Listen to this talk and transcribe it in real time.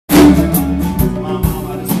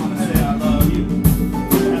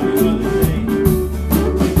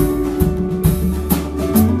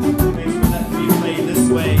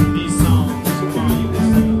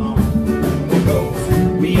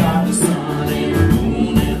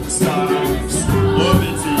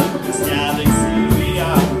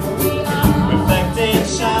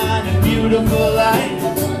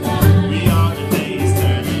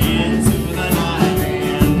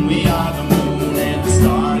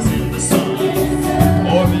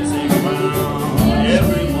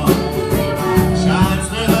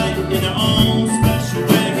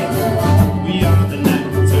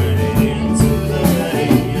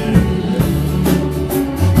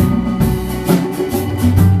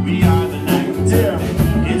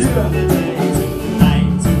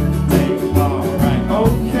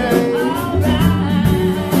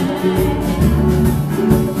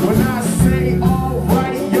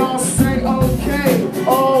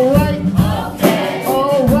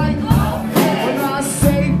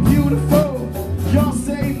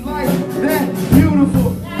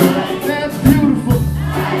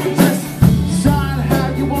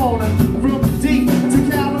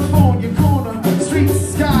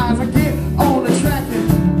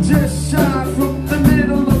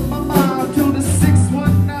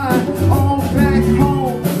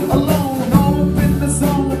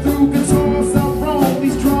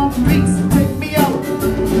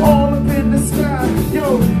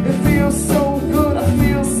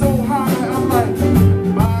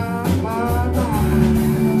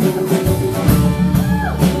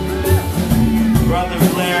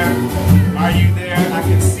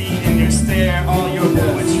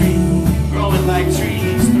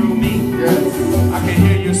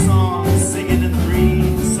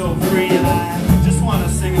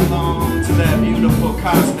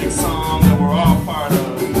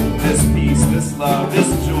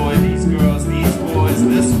enjoy these girls, these boys,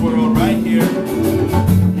 this world right here.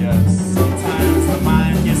 Yes, sometimes the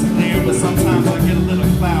mind gets clear, but sometimes I get a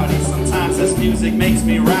little cloudy. Sometimes this music makes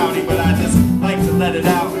me rowdy, but I just like to let it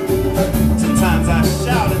out. Sometimes I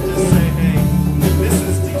shout and just say, hey, this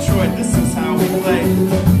is Detroit, this is how we play.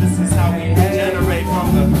 This is how we generate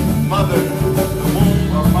from the mother, the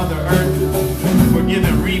womb of Mother Earth. We're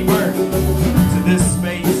giving rebirth to this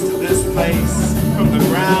space, to this place. From the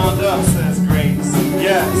ground up, says Grace.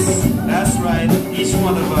 Yes, that's right, each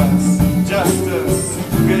one of us. Justice,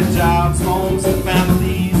 good jobs, homes and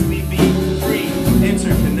families. We be free,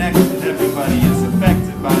 interconnected. Everybody is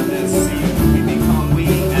affected by this. See, we become we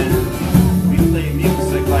and we play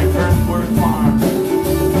music like Earthwork Farm.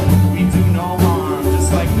 We do no harm,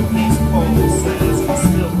 just like the Peace Pole says and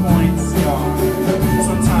still points y'all.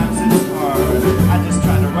 Sometimes it's hard. I just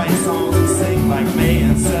try to write songs and sing like May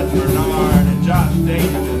and Seth Bernard and Josh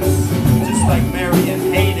Davis. Just like Marion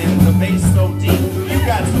Hayden, the bass so deep, you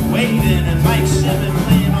got to wade in. And Mike Shimmin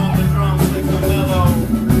playing on the drums like Camelo.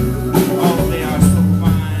 Oh, they are so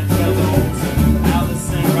fine fellows. And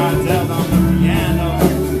Allison Radell on the piano.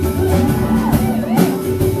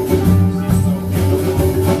 She's so beautiful,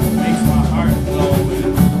 makes my heart glow.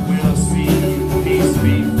 And we'll see, peace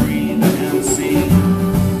be free, the MC.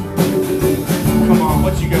 Come on,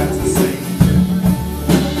 what you got to say?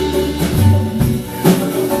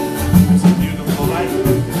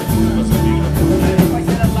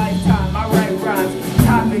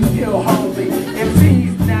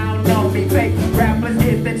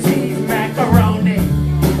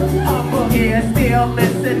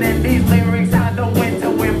 Listening these lyrics out the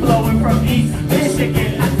winter wind blowing from East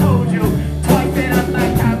Michigan. I told you twice in a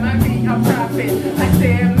lifetime I be a prophet. I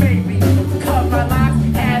said maybe, cut my locks,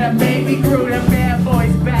 had a baby, grew the bad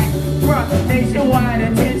boys back. Brought nationwide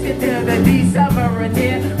attention to the D-summer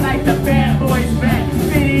again, like the bad boys back.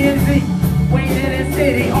 Fitty and Z, waiting in the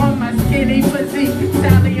city on my skinny physique.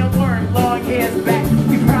 Sally and Worm, long hairs back.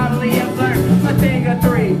 We probably have learned a thing or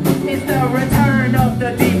three. It's the return of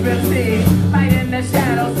the deep MC.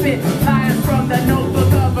 Shadow spit lines from the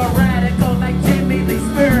notebook of a radical like Jimmy Lee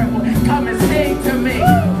Spirit. Come and sing to me.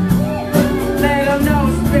 Let them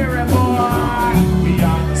know, Spirit boy. We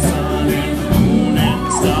are the sun and the moon and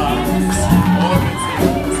the stars. Orbits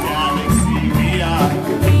in this galaxy. We are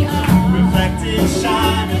reflected,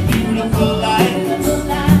 shining, beautiful lights.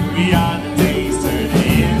 We are the days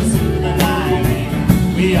turning into the night.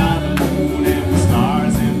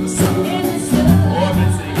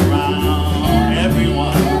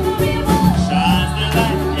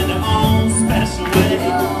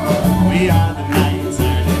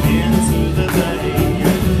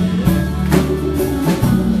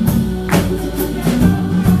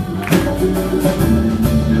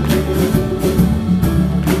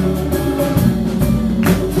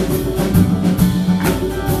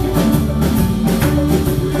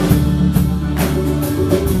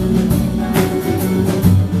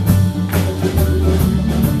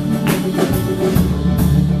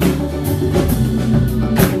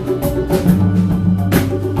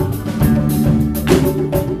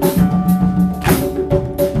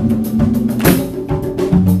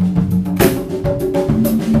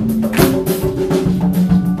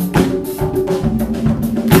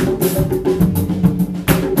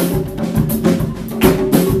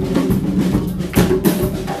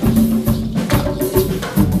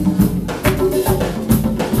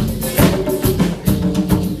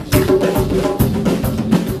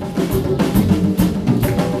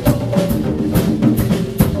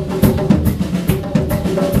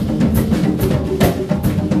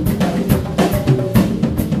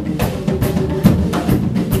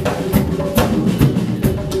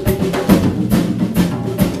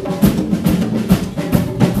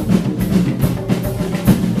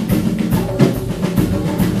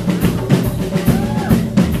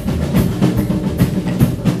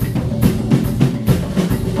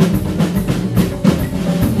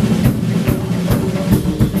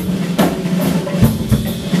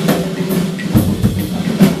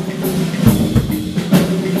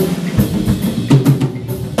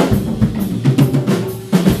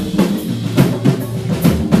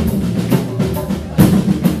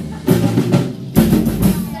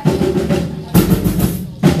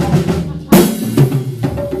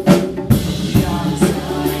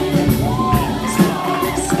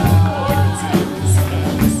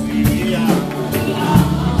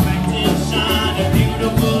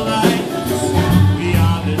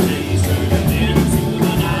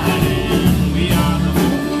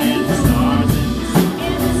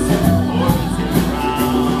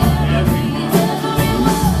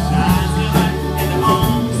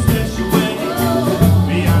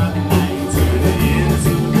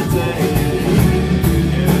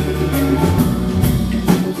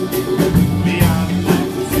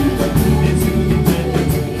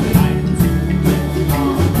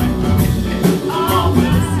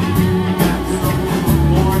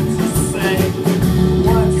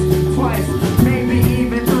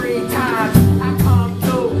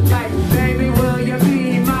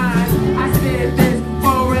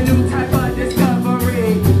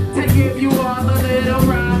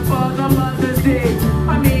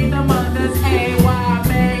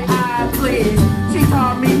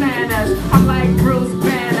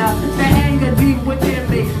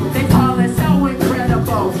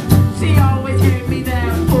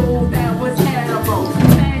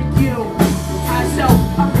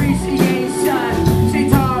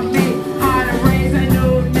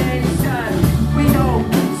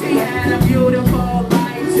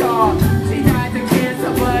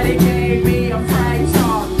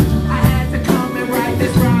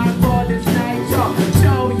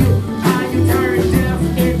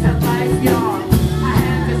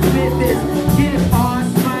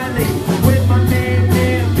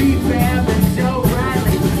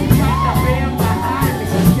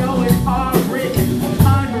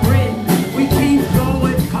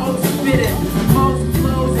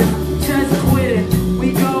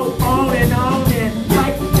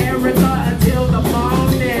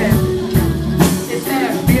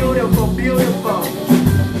 beautiful.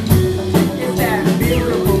 It's that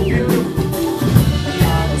beautiful, beautiful. We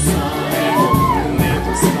are the sun and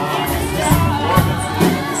the stars.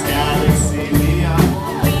 This galaxy, we are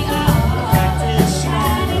reflecting,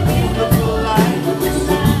 shining, beautiful light.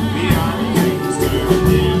 We are the dreams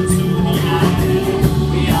turned into reality.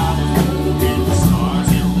 We are the moon and the stars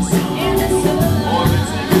and the sun,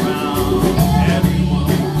 orbiting around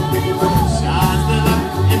everyone. Shines the light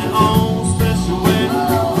in their own special way.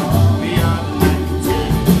 We are the night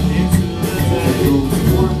turned into the day.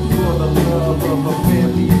 One for the love of a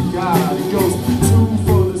family and God. It goes two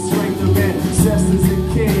for the strength of ancestors and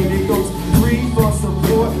kin. It goes three for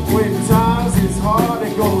support when times is hard.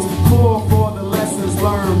 It goes four for the lessons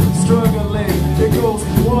learned struggling. It goes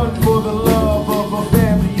one for the love of a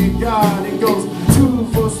family and God. It goes two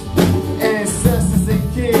for ancestors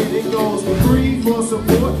and kin. It goes three for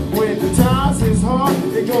support when the times is hard.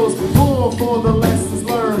 It goes four for the lessons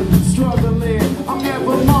learned struggling. I'm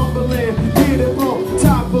never mumbling. Get it on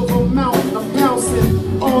top of a mountain. I'm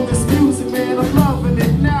bouncing on this music, man. I'm loving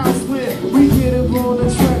it. Now it's when we get it on the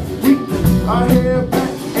track. We are here back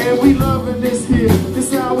and we loving this here.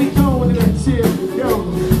 This how we going in a chill.